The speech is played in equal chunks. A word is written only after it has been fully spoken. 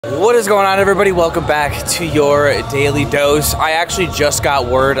What is going on, everybody? Welcome back to your daily dose. I actually just got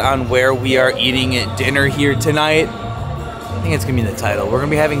word on where we are eating dinner here tonight. I think it's gonna be in the title. We're gonna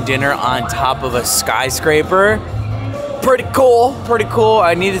be having dinner on top of a skyscraper. Pretty cool, pretty cool.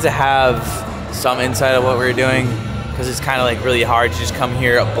 I needed to have some insight of what we were doing because it's kind of like really hard to just come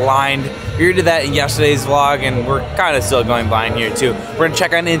here blind. We did that in yesterday's vlog and we're kind of still going blind here too. We're gonna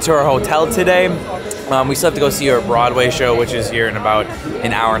check on into our hotel today. We still have to go see our Broadway show, which is here in about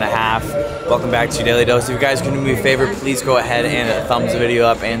an hour and a half. Welcome back to your Daily Dose. If you guys can do me a favor, please go ahead and thumbs the video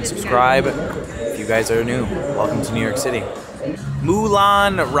up and subscribe. If you guys are new, welcome to New York City.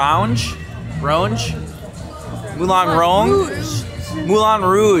 Moulin Rouge? Moulin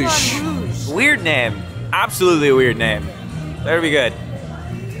Rouge. Weird name. Absolutely a weird name. Better be good.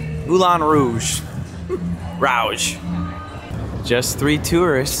 Moulin Rouge. Rouge. Just 3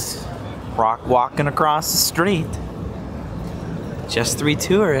 tourists. Walking across the street. Just 3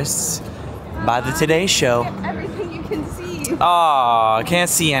 tourists by the Today Show. Everything you can see. Oh, I can't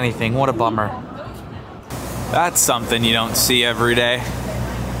see anything. What a bummer. That's something you don't see every day.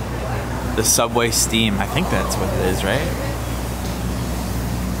 The subway steam. I think that's what it is, right?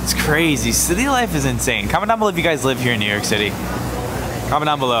 It's crazy. City life is insane. Comment down below if you guys live here in New York City. Comment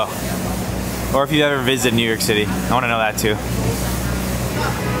down below. Or if you've ever visited New York City. I want to know that too.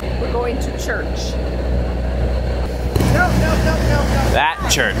 We're going to church. No. That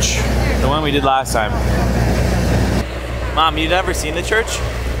church. The one we did last time. Mom, you never seen the church?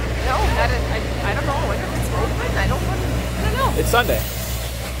 No, I don't know. I wonder if it's open. I don't know. It's Sunday.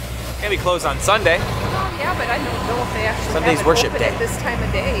 Can't be closed on Sunday. Yeah, but I don't know if they actually Sunday's have it worship open day. at this time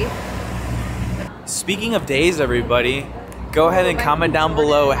of day. Speaking of days, everybody, go ahead and comment down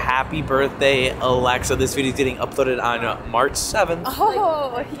below. Happy birthday, Alexa. This video is getting uploaded on March 7th.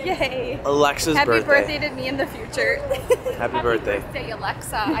 Oh, yay. Alexa's birthday. Happy birthday to me in the future. Happy birthday. Happy birthday,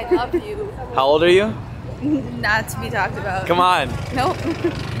 Alexa. I love you. How old are you? Not to be talked about. Come on. Nope.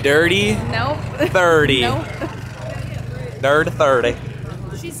 Dirty? Nope. 30. Nope. Dirty 30.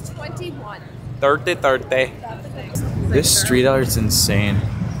 She's 21. 30. This street art is insane.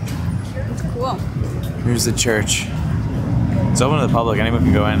 It's cool. Here's the church. It's open to the public. Anyone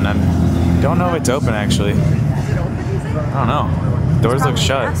can go in. I don't know if it's open, actually. Is it open, you think? I don't know. Doors look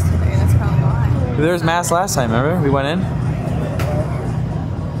shut. Mass today, that's probably why. There was mass last time, remember? We went in?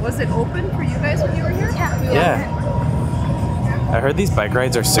 Was it open for you guys when you were here? Yeah. I heard these bike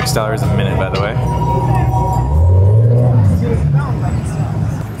rides are $6 a minute, by the way.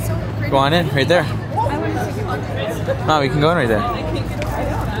 Go on in, right there. Oh, we can go in right there.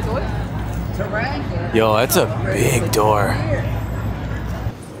 Yo, that's a big door.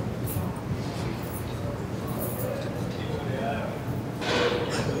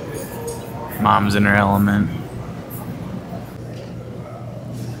 Mom's in her element.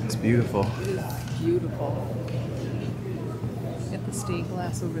 It's beautiful. Beautiful. Get the stained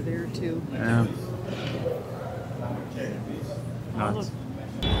glass over there too. Yeah. Nuts.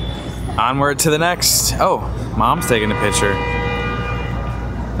 Onward to the next. Oh, Mom's taking a picture.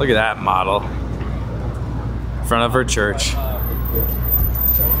 Look at that model. In front of her church.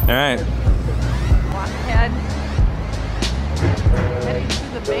 Alright. Walk ahead. Heading to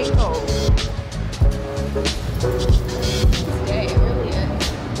the mango. Yeah, it really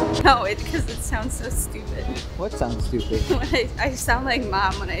is. No, because it sounds so stupid. What sounds stupid? I sound like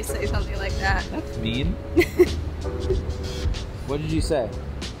Mom when I say something like that. That's mean. What did you say?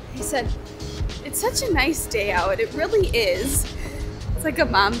 He said, it's such a nice day out. It really is. It's like a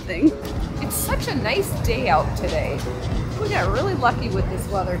mom thing. It's such a nice day out today. We got really lucky with this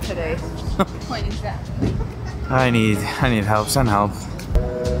weather today. Pointing back. I need help. Send help.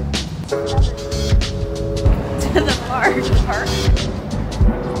 To the park.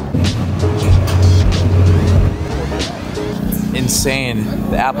 Insane.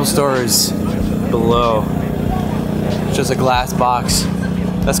 The Apple Store is below. It's just a glass box.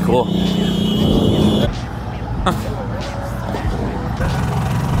 That's cool.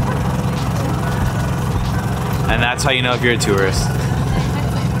 And that's how you know if you're a tourist.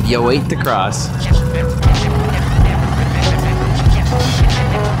 You wait to cross.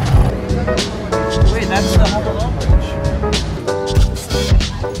 Wait, that's the WhirlOmar Bridge.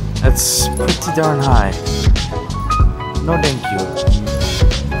 That's pretty darn high. No thank you.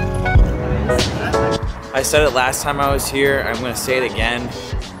 I said it last time I was here, I'm gonna say it again.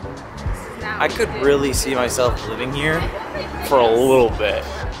 I could really see myself living here for a little bit.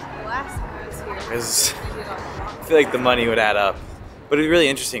 Because I feel like the money would add up. But it'd be really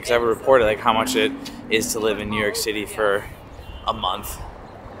interesting because I would report like how much it is to live in New York City for a month.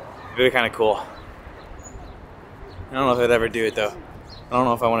 It'd be kind of cool. I don't know if I'd ever do it though. don't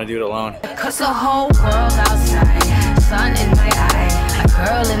know if I want to do it alone. Cause the whole world outside, sun in my eye, a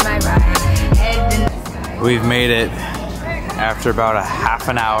girl in my ride, head in the sky. We've made it after about a half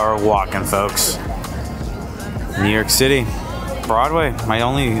an hour walking, folks. New York City, Broadway.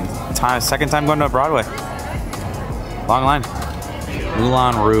 My second time going to Broadway. Long line.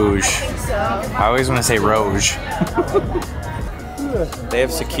 Moulin Rouge. I always want to say Rouge. They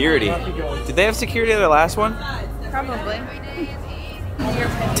have security. Did they have security at the last one? Probably.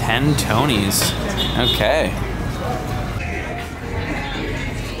 10 Tonys. Okay.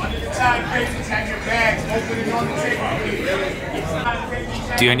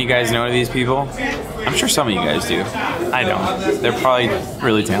 Do any of you guys know these people? I'm sure some of you guys do. I don't. They're probably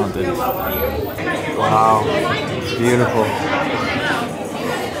really talented. Wow. Beautiful.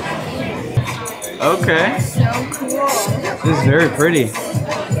 Okay. So cool. This is very pretty.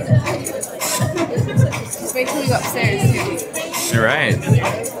 Just wait till we go upstairs too. You're right.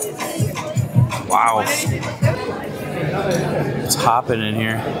 Wow. It's hopping in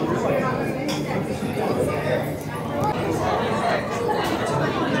here.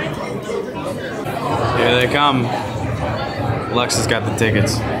 Here they come. Alexa's got the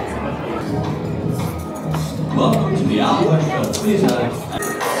tickets. Welcome to the outlet. Please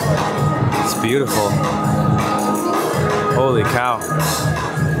It's beautiful. Holy cow.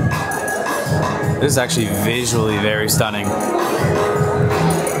 This is actually visually very stunning.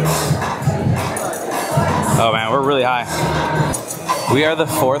 Oh man, we're really high. We are the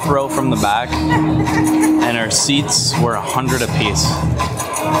 4th row from the back, and our seats were 100 apiece.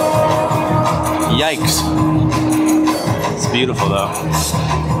 Yikes. It's beautiful though.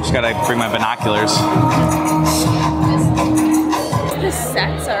 Just gotta bring my binoculars. The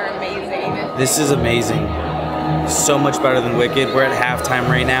sets are amazing. This is amazing. So much better than Wicked. We're at halftime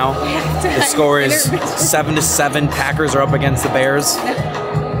right now. The score is 7-7. Packers are up against the Bears.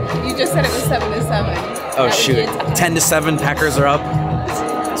 You just said it was 7-7. Oh shoot. 10-7. Packers are up.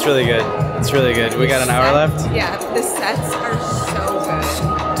 It's really good. It's really good. We got an hour left. Yeah, the sets are so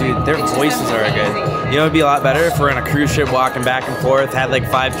good. Dude, their It's just voices are good. amazing. You know, it'd be a lot better if we're in a cruise ship walking back and forth, had like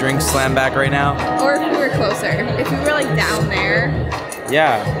 5 drinks slammed back right now. Or if we were closer. If we were like down there,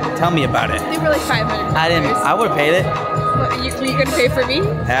 Yeah, tell me about it. they were like $500. I would have paid it. Were you gonna pay for me?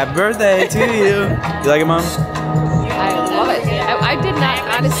 Happy birthday to you. You like it, Mom? I love it. I did not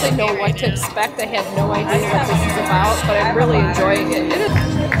honestly know what to expect. I had no idea what this is about, but I'm really enjoying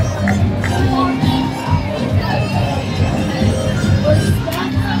it.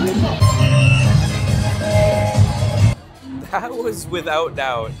 That was without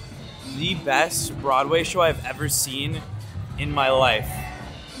doubt the best Broadway show I've ever seen in my life.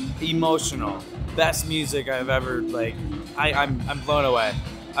 Emotional. Best music I've ever, like, I'm blown away.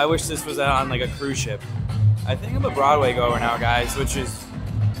 I wish this was on like a cruise ship. I think I'm a Broadway goer now, guys, which is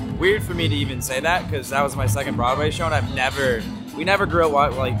weird for me to even say that because that was my second Broadway show and we never grew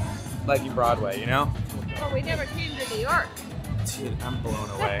up like Broadway, you know? Well, we never came to New York, Dude, I'm blown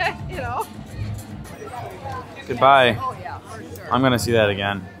away. you know. Goodbye. Oh yeah, for sure. I'm gonna see that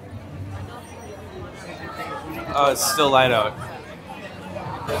again. Oh, it's still light out.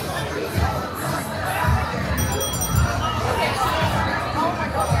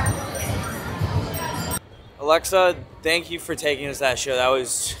 Alexa, thank you for taking us to that show. That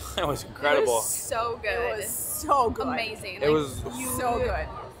was incredible. It was so good. It was so good. Amazing. It was So good.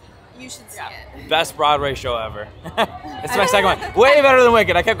 You should see it. best Broadway show ever. It's my second one. Way better than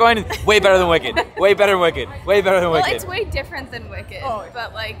Wicked. I kept going. Way better than Wicked. Way better than Wicked. Way better than Well, Wicked. it's way different than Wicked, Oh,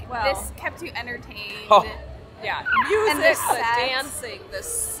 but like well. this kept you entertained. Oh. Yeah, And music, the the sets. dancing, the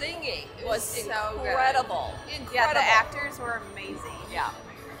singing was so incredible. Yeah, Incredible. the actors were amazing. Yeah,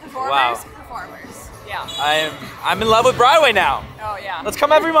 Performers. yeah. I'm in love with Broadway now. Oh yeah. Let's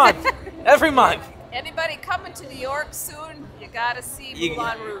come every month. Every month. Anybody coming to New York soon? You gotta see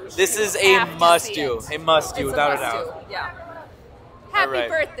Moulin Rouge. This is You a have to must see do. it. A must do, It's without a must-do, doubt. Yeah. Happy right.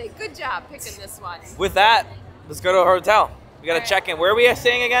 birthday. Good job picking this one. With that, let's go to a hotel. We gotta check in. Where are we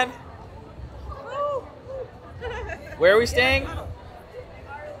staying again? Where are we staying?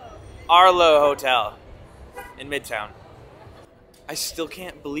 Arlo Hotel in Midtown. I still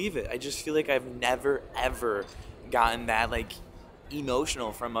can't believe it. I just feel like I've never ever gotten that like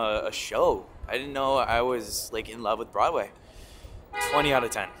emotional from a show. I didn't know I was like in love with Broadway. 20 out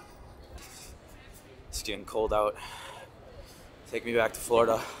of 10. It's getting cold out. Take me back to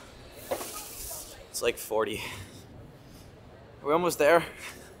Florida. It's like 40. Are we almost there?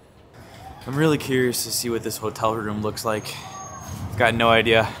 I'm really curious to see what this hotel room looks like. I've got no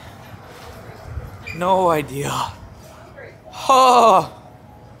idea. No idea. Oh!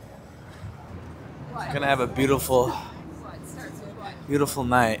 Gonna have a beautiful Beautiful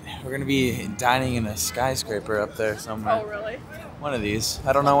night. We're gonna be dining in a skyscraper up there somewhere. Oh, really? One of these.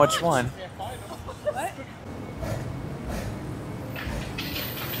 I don't know which one. What?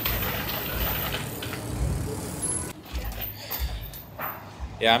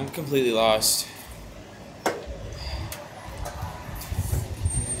 Yeah, I'm completely lost.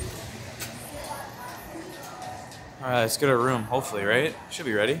 Alright, let's get our room, hopefully, right? Should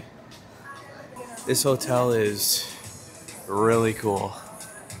be ready. This hotel is really cool.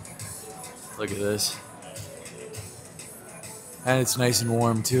 Look at this. And it's nice and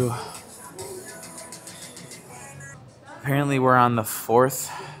warm, too. Apparently, we're on the 4th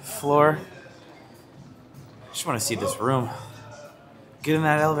floor. Just want to see this room. Get in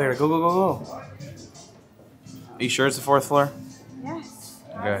that elevator. Go, go, go, go. Are you sure it's the 4th floor? Yes.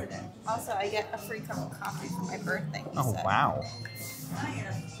 Okay. Also, I get a free cup of coffee for my birthday. Oh, wow.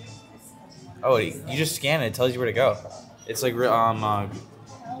 Oh, you just scan it. It tells you where to go. It's like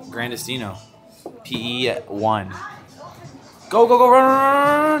Grandestino. PE1. Go, go, go, run,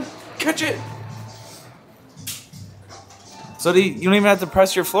 run, run. Catch it. So you don't even have to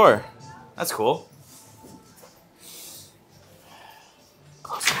press your floor. That's cool.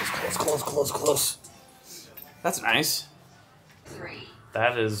 Close, close, close, close, close, close. That's nice. 3.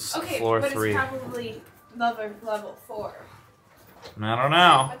 That is Okay, floor but 3. it's probably level 4. I don't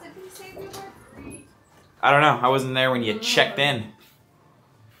know. What did we say we were? 3. I don't know. I wasn't there when you checked in.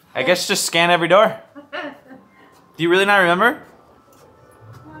 I guess just scan every door. Do you really not remember?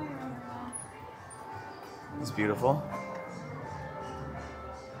 It's beautiful.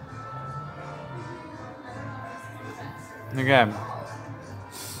 Okay. I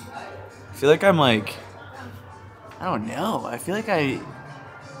feel like I'm like, I don't know. I feel like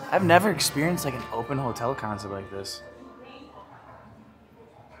I've never experienced like an open hotel concept like this.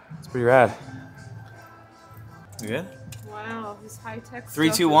 It's pretty rad. You good? Wow, this high-tech 3,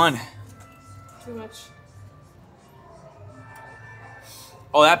 stuff 2, 1. Too much.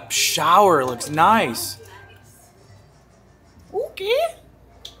 Oh, that shower looks nice. Okay.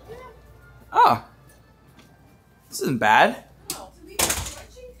 Oh. This isn't bad.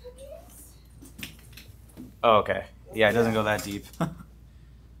 Oh, okay. Yeah, it doesn't go that deep.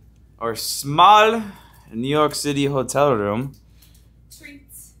 Or small New York City hotel room.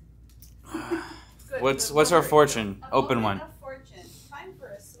 Treats. What's our fortune? Open one. Time for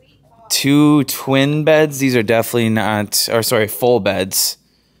a sweet talk. 2 twin beds. These are definitely not, or sorry, full beds.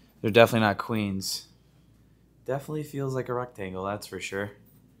 They're definitely not queens. Definitely feels like a rectangle, that's for sure.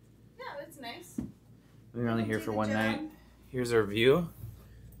 Yeah, that's nice. We're only here for one night. Here's our view.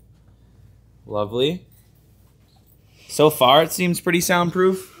 Lovely. So far, it seems pretty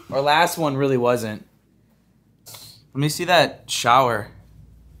soundproof. Our last one really wasn't. Let me see that shower.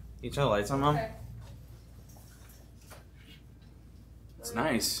 Can you turn the lights on, Mom? Okay. It's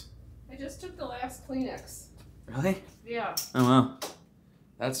nice. I just took the last Kleenex. Really? Yeah. Oh, well.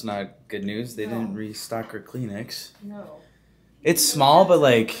 That's not good news. They No. didn't restock our Kleenex. No. It's small, but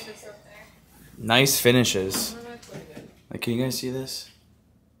like This up there. nice finishes. No, that's pretty good. Like, can you guys see this?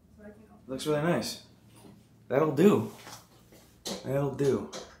 Looks really nice. That'll do. That'll do.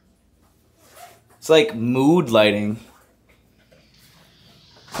 It's like mood lighting.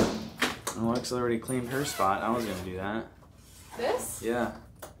 Alexa already cleaned her spot. I was gonna do that. This? Yeah.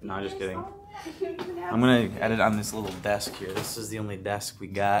 No, I'm just kidding. I'm gonna edit on this little desk here. This is the only desk we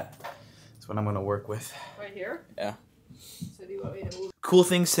got. That's what I'm gonna work with. Right here? Yeah. So do you want me to move? Cool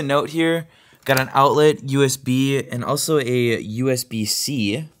things to note here. Got an outlet, USB, and also a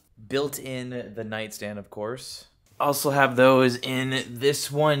USB-C built in the nightstand, of course. Also have those in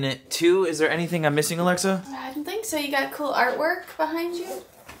this one too. Is there anything I'm missing, Alexa? I don't think so. You got cool artwork behind you?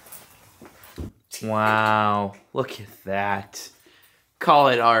 Wow, look at that. Call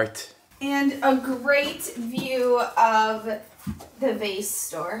it art. And a great view of the vase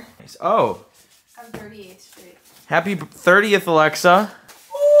store Oh, on 38th Street. happy 30th, Alexa.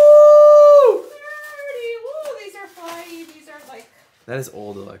 Woo! Woo! These are flyy. These are like That is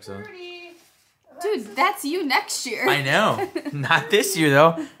old, Alexa. 30. Dude, that's you next year. I know. Not this year,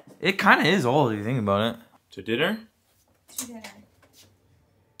 though. It kind of is old if you think about it. To dinner? To dinner.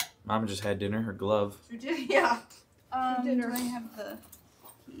 Mom just had dinner, her glove. Yeah. Do I have the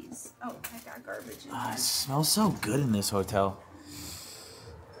keys? Oh, I got garbage in Ah, here. it smells so good in this hotel.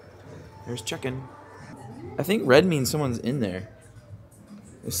 There's chicken. I think red means someone's in there.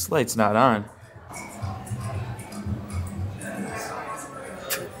 This light's not on.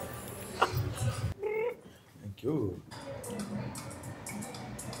 Thank you.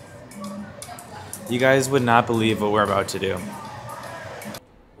 You guys would not believe what we're about to do.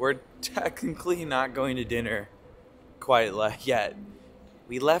 We're technically not going to dinner quite yet.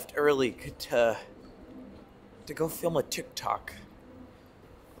 We left early to go film a TikTok.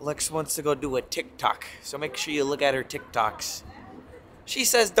 Lex wants to go do a TikTok, so make sure you look at her TikToks. She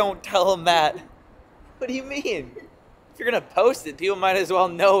says don't tell him that. What do you mean? If you're gonna post it, people might as well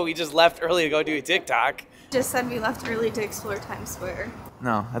know we just left early to go do a TikTok. Just said we left early to explore Times Square.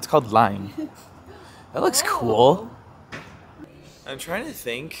 No, that's called lying. That looks cool. I'm trying to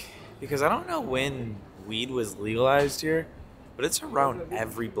think, because I don't know when weed was legalized here, but it's around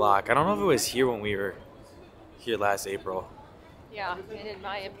every block. I don't know if it was here when we were here last April. Yeah, and in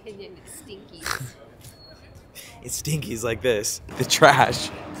my opinion, it stinkies. It stinkies like this. The trash.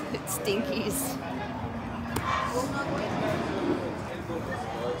 It stinkies.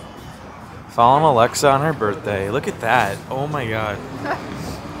 Following Alexa on her birthday. Look at that. Oh my god.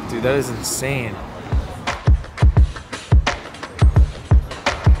 Dude, that is insane.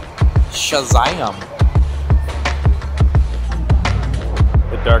 Shazam.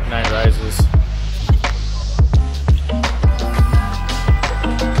 The Dark Knight Rises.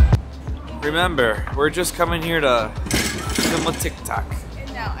 Remember, we're just coming here to film a TikTok.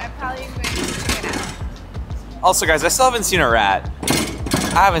 No, I'm probably going to check it out. Also, guys, I still haven't seen a rat.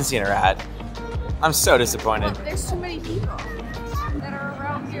 I haven't seen a rat. I'm so disappointed. Well, there's too many people that are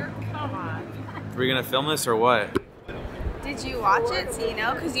around here. Come on. Are we gonna film this or what? Did you watch it so you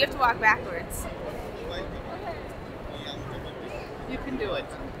know? Because you have to walk backwards. You can do it.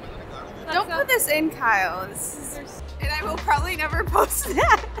 Don't put this in, Kyle. And I will probably never post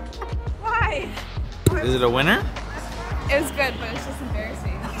that. Why? Is it a winner? It was good, but it's just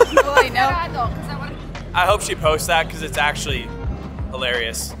embarrassing. People I know. I hope she posts that because it's actually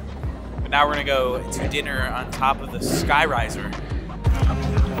hilarious. But now we're gonna go to dinner on top of the Skyriser.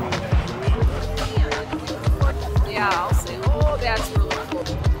 Yeah, I'll say, oh, that's really cool.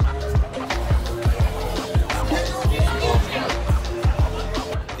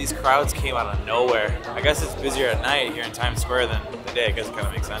 These crowds came out of nowhere. I guess it's busier at night here in Times Square than the day. I guess it kind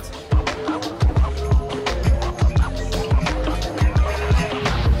of makes sense.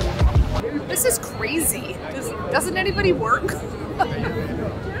 This is crazy. Doesn't anybody work?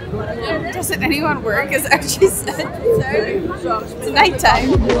 Doesn't anyone work? Is actually said. It's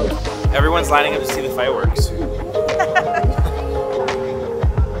nighttime. Everyone's lining up to see the fireworks.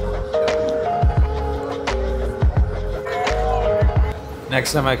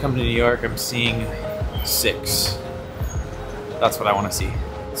 Next time I come to New York, I'm seeing 6. That's what I want to see.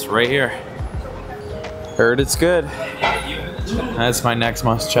 It's right here. Heard it's good. That's my next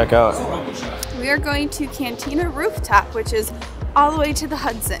must check out. We are going to Cantina Rooftop, which is all the way to the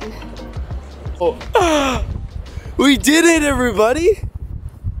Hudson. Oh. We did it, everybody!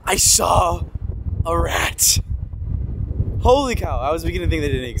 I saw a rat. Holy cow, I was beginning to think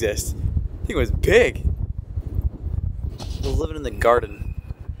they didn't exist. I think it was big. It was living in the garden.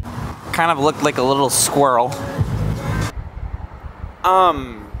 Kind of looked like a little squirrel.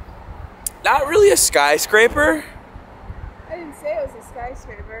 Not really a skyscraper. I didn't say it was a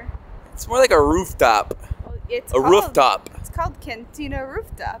skyscraper. It's more like a rooftop. Well, it's rooftop. It's called Cantina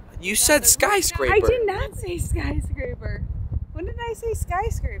Rooftop. You said skyscraper. I did not say skyscraper. When did I say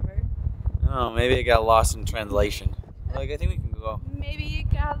skyscraper? Oh, maybe it got lost in translation. Like, I think we can go. Maybe it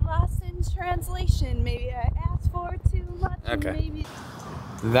got lost in translation. Maybe I asked for too much. Okay. Maybe...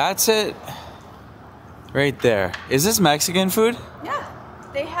 That's it. Right there. Is this Mexican food? Yeah.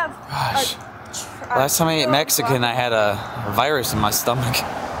 They have Gosh. Last time I ate Mexican, I had a virus in my stomach.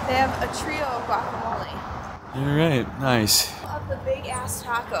 They have a trio of guacamole. All right, nice. Of the big ass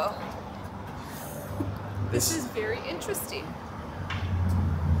taco. This is very interesting.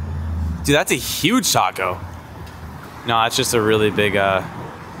 Dude, that's a huge taco. No, that's just a really big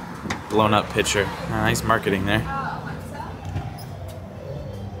blown up picture. Nice marketing there.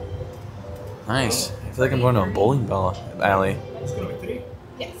 Nice. I feel like I'm going to a bowling alley.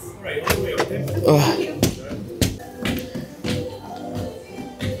 Yes. Ugh.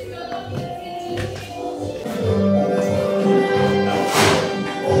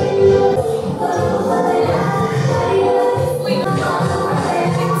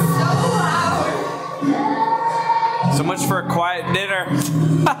 So much for a quiet dinner.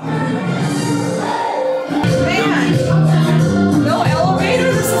 Man, no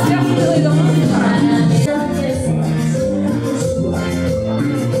elevator. This is definitely the rooftop.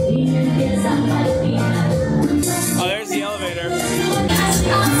 Oh, there's the elevator.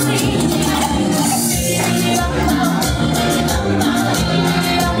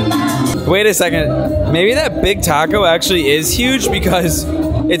 Wait a second. Maybe that big taco actually is huge because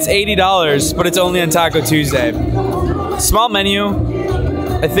it's $80, but it's only on Taco Tuesday. Small menu.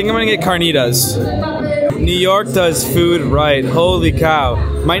 I think I'm gonna get carnitas. New York does food right. Holy cow.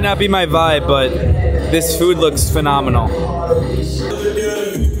 Might not be my vibe, but this food looks phenomenal.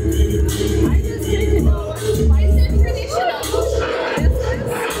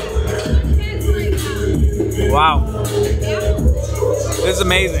 Wow. This is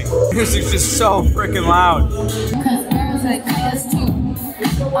amazing. This is just so freaking loud.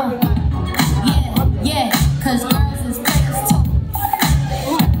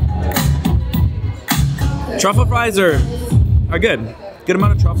 Truffle fries are good. Good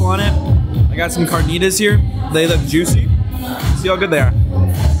amount of truffle on it. I got some carnitas here. They look juicy. See how good they are.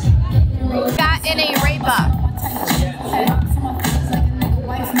 Got in a rainbow.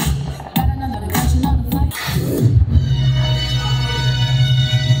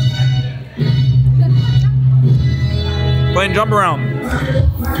 Playing jump around.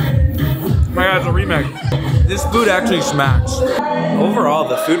 My God, it's a remix. This food actually smacks. Overall,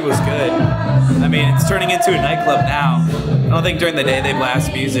 the food was good. I mean, it's turning into a nightclub now. I don't think during the day they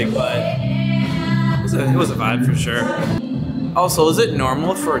blast music, but it was a vibe for sure. Also, is it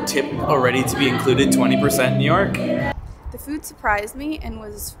normal for a tip already to be included 20% in New York? The food surprised me and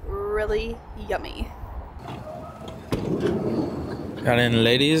was really yummy. Got in,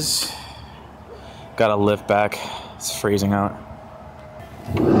 ladies. Got a lift back. It's freezing out.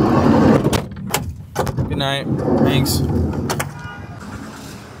 Good night. Thanks.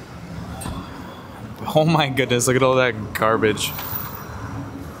 Oh my goodness, look at all that garbage.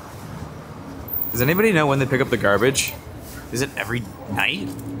 Does anybody know when they pick up the garbage? Is it every night?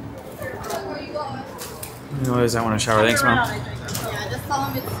 Anyways, I want to shower. Thanks, Mom. Yeah, just tell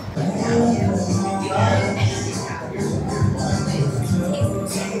them it's...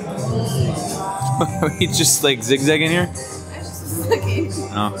 We just like zigzag in here? I was just looking.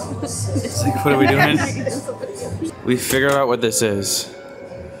 Oh. It's like, what are we doing? We figured out what this is.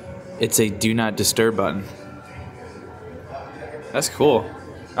 It's a do not disturb button. That's cool.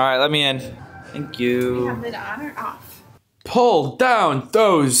 All right, let me in. Thank you. Have it on or off? Pull down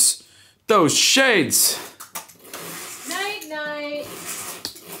those shades. Night, night.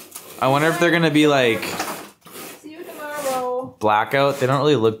 I wonder if they're gonna be like See you tomorrow. blackout. They don't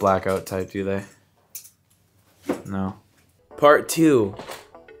really look blackout type, do they? No. Part 2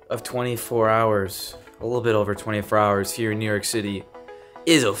 of 24 hours, a little bit over 24 hours here in New York City,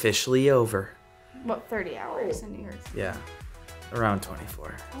 is officially over. What, 30 hours in New York City? Yeah, around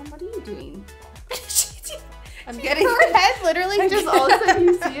 24. Oh, what are you doing? I'm getting her head literally just all of a sudden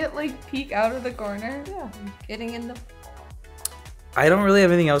you see it like peek out of the corner. Yeah. I'm getting in the... I don't really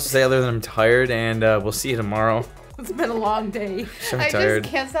have anything else to say other than I'm tired, and we'll see you tomorrow. It's been a long day. I'm I tired.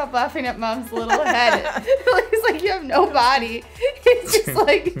 just can't stop laughing at Mom's little head. It's like you have no body. It's just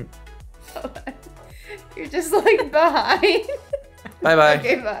like... You're just like behind. Bye-bye.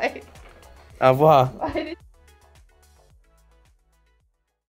 Okay, bye. Au revoir. Why did